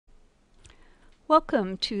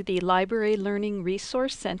Welcome to the Library Learning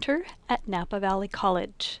Resource Center at Napa Valley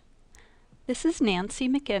College. This is Nancy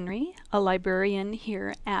McHenry, a librarian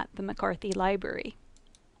here at the McCarthy Library.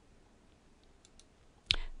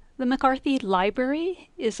 The McCarthy Library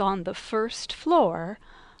is on the first floor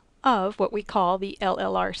of what we call the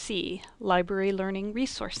LLRC, Library Learning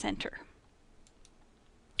Resource Center.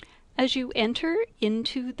 As you enter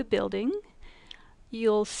into the building,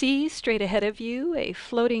 you'll see straight ahead of you a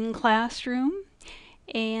floating classroom,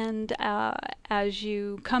 and as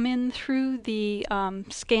you come in through the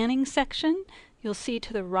scanning section, you'll see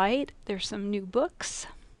to the right there's some new books.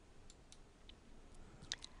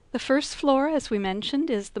 The first floor, as we mentioned,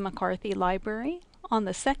 is the McCarthy Library. On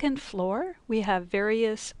the second floor, we have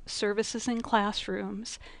various services and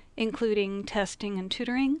classrooms, including testing and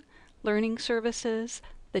tutoring, learning services,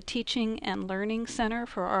 the Teaching and Learning Center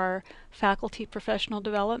for our faculty professional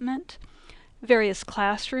development, various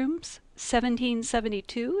classrooms.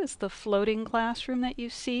 1772 is the floating classroom that you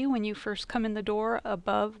see when you first come in the door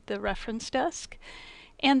above the reference desk.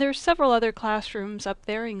 And there's several other classrooms up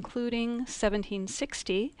there, including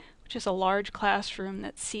 1760, which is a large classroom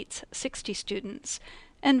that seats 60 students,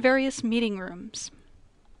 and various meeting rooms.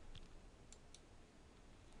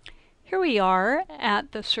 Here we are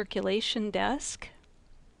at the circulation desk.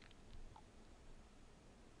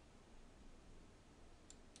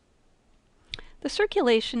 The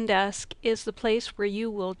circulation desk is the place where you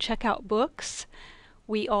will check out books.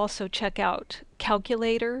 We also check out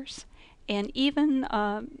calculators and even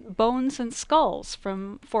bones and skulls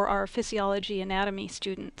for our physiology anatomy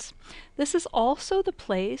students. This is also the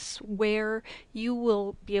place where you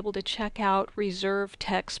will be able to check out reserved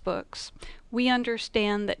textbooks. We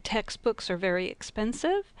understand that textbooks are very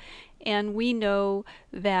expensive, and we know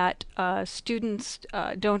that students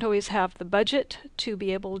don't always have the budget to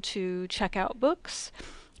be able to check out books.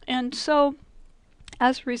 And so,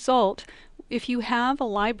 as a result, if you have a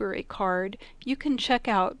library card, you can check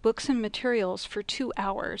out books and materials for 2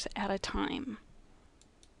 hours at a time.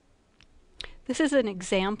 This is an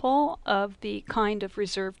example of the kind of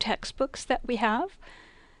reserved textbooks that we have.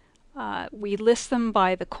 We list them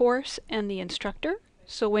by the course and the instructor.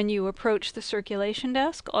 So when you approach the circulation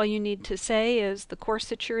desk, all you need to say is the course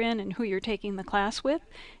that you're in and who you're taking the class with,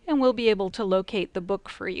 and we'll be able to locate the book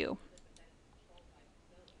for you.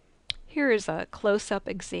 Here is a close-up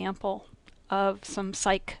example of some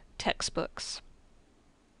psych textbooks.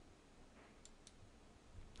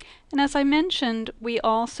 And as I mentioned, we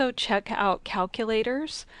also check out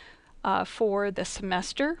calculators for the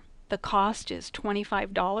semester. The cost is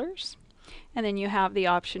 $25. And then you have the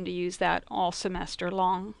option to use that all semester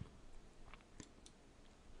long.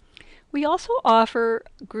 We also offer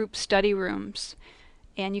group study rooms,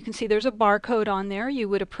 and you can see there's a barcode on there. You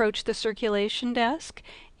would approach the circulation desk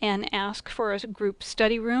and ask for a group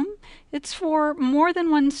study room. It's for more than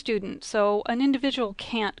one student, so an individual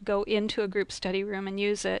can't go into a group study room and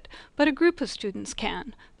use it, but a group of students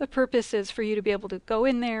can. The purpose is for you to be able to go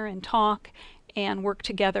in there and talk and work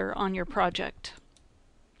together on your project.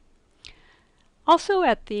 Also,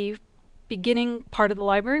 at the beginning part of the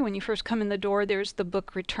library, when you first come in the door, there's the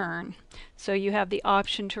book return. So you have the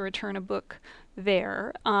option to return a book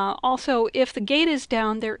there. Also, if the gate is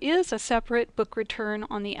down, there is a separate book return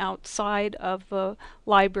on the outside of the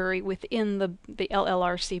library within the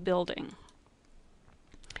LLRC building.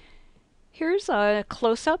 Here's a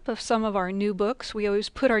close-up of some of our new books. We always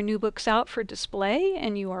put our new books out for display,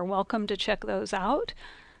 and you are welcome to check those out.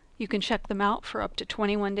 You can check them out for up to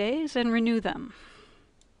 21 days and renew them.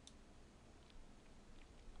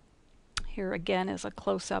 Here again is a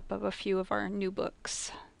close-up of a few of our new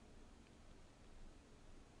books.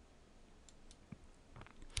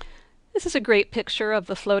 This is a great picture of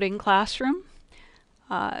the floating classroom.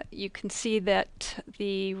 You can see that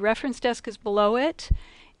the reference desk is below it,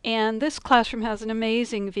 and this classroom has an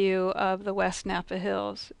amazing view of the West Napa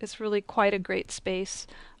Hills. It's really quite a great space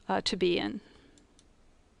to be in.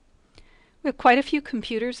 We have quite a few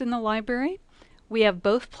computers in the library. We have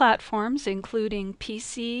both platforms, including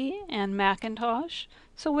PC and Macintosh.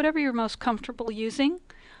 So whatever you're most comfortable using,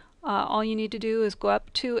 all you need to do is go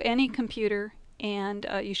up to any computer and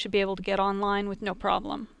you should be able to get online with no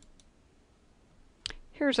problem.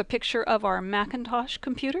 Here's a picture of our Macintosh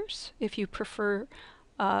computers, if you prefer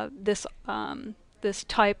this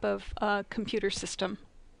type of computer system.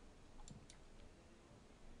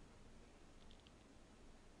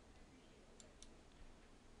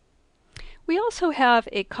 We also have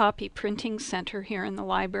a copy printing center here in the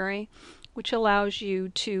library, which allows you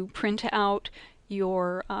to print out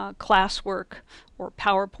your classwork or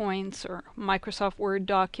PowerPoints or Microsoft Word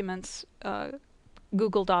documents,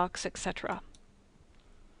 Google Docs, etc.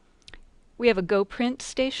 We have a Go Print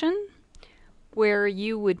station where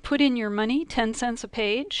you would put in your money, 10 cents a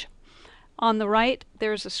page. On the right,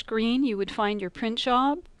 there's a screen. You would find your print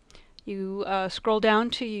job. You scroll down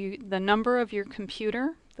to the number of your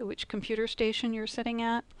computer, which computer station you're sitting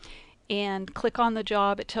at, and click on the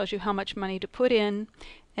job. It tells you how much money to put in,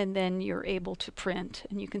 and then you're able to print.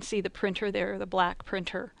 And you can see the printer there, the black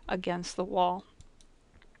printer, against the wall.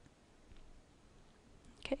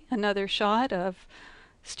 Okay, another shot of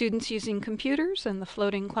students using computers in the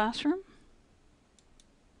floating classroom.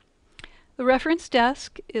 The reference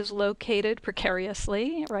desk is located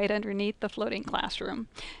precariously right underneath the floating classroom.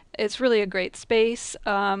 It's really a great space.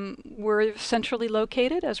 We're centrally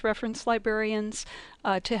located as reference librarians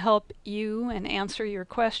to help you and answer your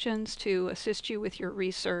questions, to assist you with your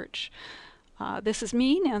research. This is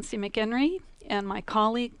me, Nancy McHenry, and my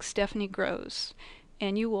colleague, Stephanie Groves.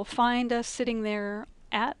 And you will find us sitting there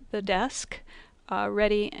at the desk,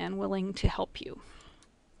 ready and willing to help you.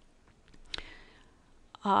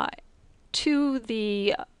 To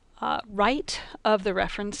the right of the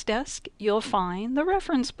reference desk, you'll find the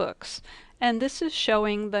reference books. And this is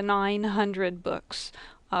showing the 900 books,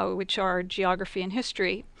 which are geography and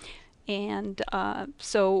history. And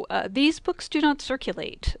so these books do not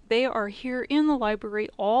circulate. They are here in the library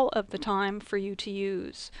all of the time for you to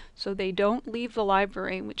use. So they don't leave the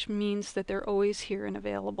library, which means that they're always here and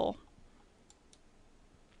available.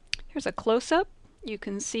 Here's a close-up. You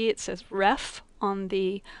can see it says ref on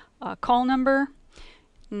the call number,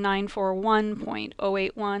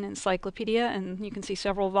 941.081 Encyclopedia, and you can see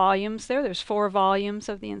several volumes there. There's 4 volumes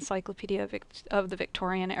of the Encyclopedia of the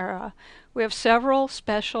Victorian Era. We have several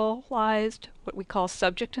specialized, what we call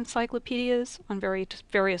subject encyclopedias on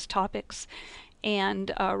various topics,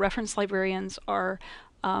 and reference librarians are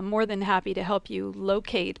more than happy to help you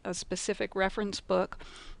locate a specific reference book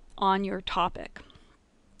on your topic.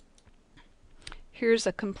 Here's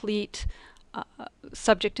a complete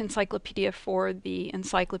subject encyclopedia for the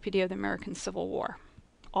Encyclopedia of the American Civil War.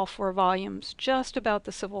 All 4 volumes just about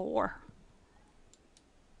the Civil War.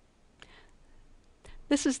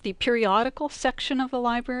 This is the periodical section of the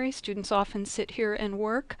library. Students often sit here and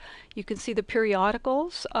work. You can see the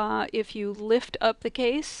periodicals. If you lift up the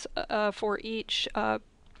case for each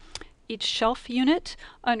shelf unit,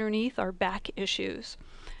 underneath are back issues.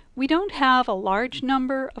 We don't have a large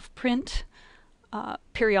number of print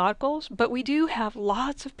periodicals, but we do have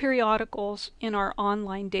lots of periodicals in our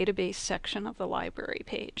online database section of the library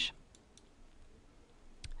page.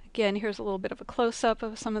 Again, here's a little bit of a close-up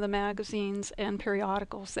of some of the magazines and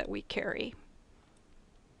periodicals that we carry.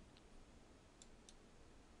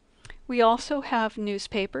 We also have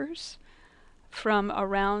newspapers from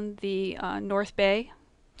around the North Bay,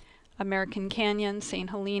 American Canyon, St.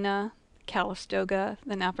 Helena, Calistoga,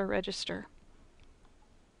 the Napa Register.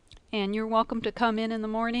 And you're welcome to come in the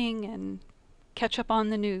morning and catch up on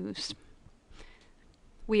the news.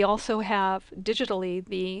 We also have digitally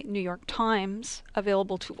the New York Times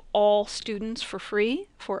available to all students for free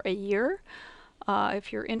for a year.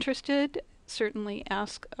 If you're interested, certainly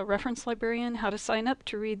ask a reference librarian how to sign up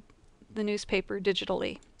to read the newspaper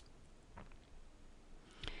digitally.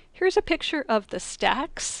 Here's a picture of the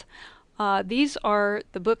stacks. These are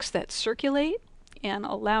the books that circulate and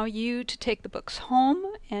allow you to take the books home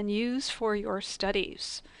and use for your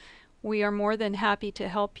studies. We are more than happy to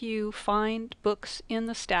help you find books in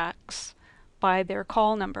the stacks by their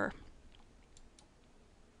call number.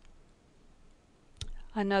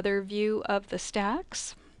 Another view of the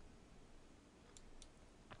stacks.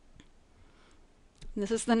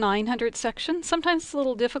 This is the 900 section. Sometimes it's a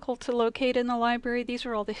little difficult to locate in the library. These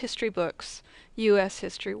are all the history books, U.S.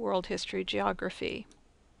 history, world history, geography.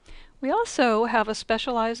 We also have a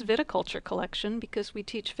specialized viticulture collection because we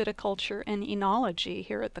teach viticulture and enology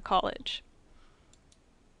here at the college.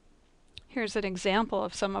 Here's an example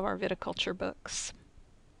of some of our viticulture books.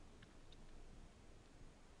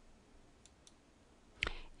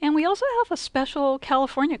 And we also have a special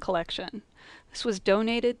California collection. This was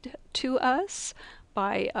donated to us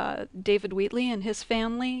by David Wheatley and his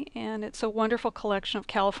family, and it's a wonderful collection of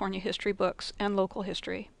California history books and local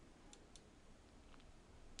history.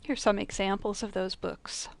 Here's some examples of those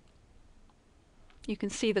books. You can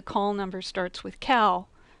see the call number starts with Cal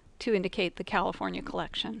to indicate the California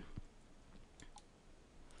collection.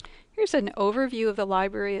 Here's an overview of the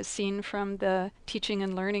library as seen from the Teaching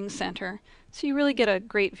and Learning Center. So you really get a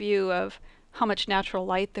great view of how much natural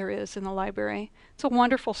light there is in the library. It's a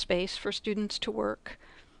wonderful space for students to work.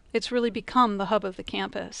 It's really become the hub of the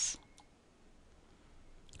campus.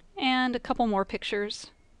 And a couple more pictures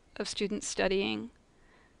of students studying.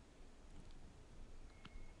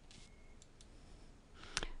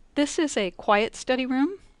 This is a quiet study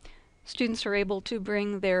room. Students are able to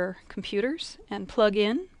bring their computers and plug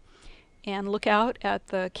in and look out at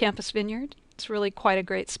the campus vineyard. It's really quite a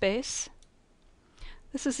great space.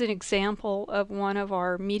 This is an example of one of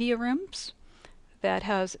our media rooms that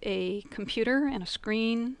has a computer and a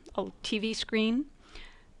screen, a TV screen.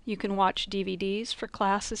 You can watch DVDs for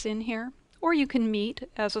classes in here, or you can meet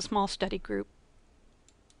as a small study group.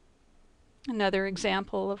 Another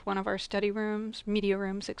example of one of our study rooms, media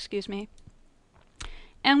rooms, excuse me.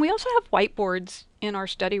 And we also have whiteboards in our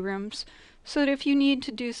study rooms, so that if you need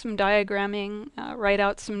to do some diagramming, write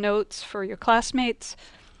out some notes for your classmates,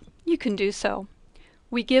 you can do so.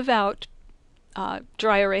 We give out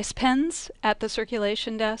dry erase pens at the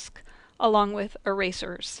circulation desk, along with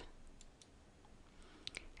erasers.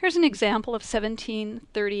 Here's an example of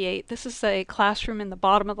 1738. This is a classroom in the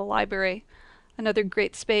bottom of the library. Another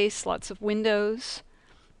great space, lots of windows,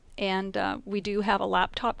 and we do have a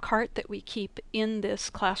laptop cart that we keep in this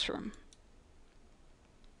classroom.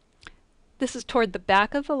 This is toward the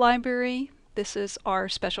back of the library. This is our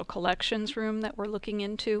special collections room that we're looking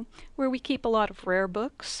into, where we keep a lot of rare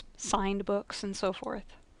books, signed books, and so forth.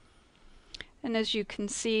 And as you can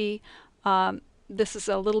see, this is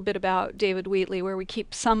a little bit about David Wheatley, where we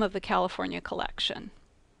keep some of the California collection.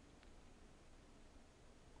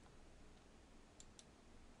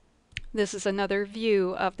 This is another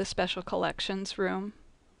view of the special collections room.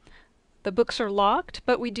 The books are locked,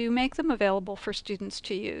 but we do make them available for students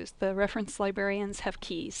to use. The reference librarians have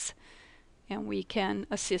keys, and we can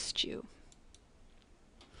assist you.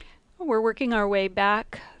 We're working our way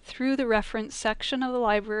back through the reference section of the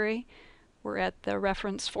library. We're at the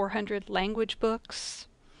reference 400 language books,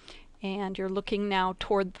 and you're looking now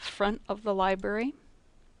toward the front of the library.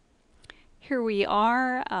 Here we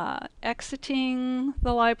are exiting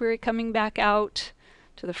the library, coming back out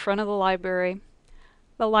to the front of the library.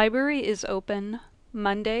 The library is open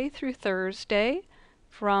Monday through Thursday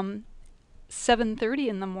from 7:30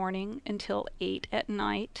 in the morning until 8 at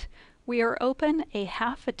night. We are open a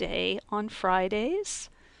half a day on Fridays,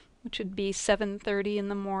 which would be 7:30 in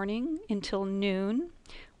the morning until noon.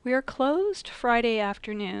 We are closed Friday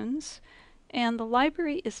afternoons, and the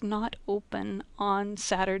library is not open on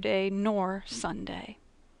Saturday nor Sunday.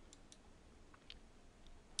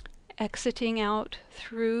 Exiting out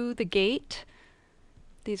through the gate.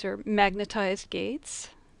 These are magnetized gates.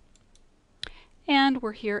 And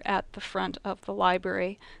we're here at the front of the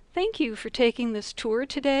library. Thank you for taking this tour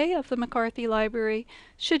today of the McCarthy Library.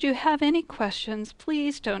 Should you have any questions,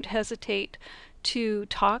 please don't hesitate to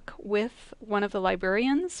talk with one of the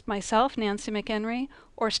librarians, myself, Nancy McHenry,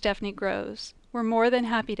 or Stephanie Groves. We're more than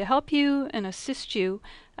happy to help you and assist you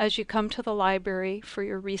as you come to the library for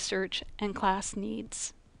your research and class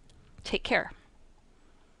needs. Take care.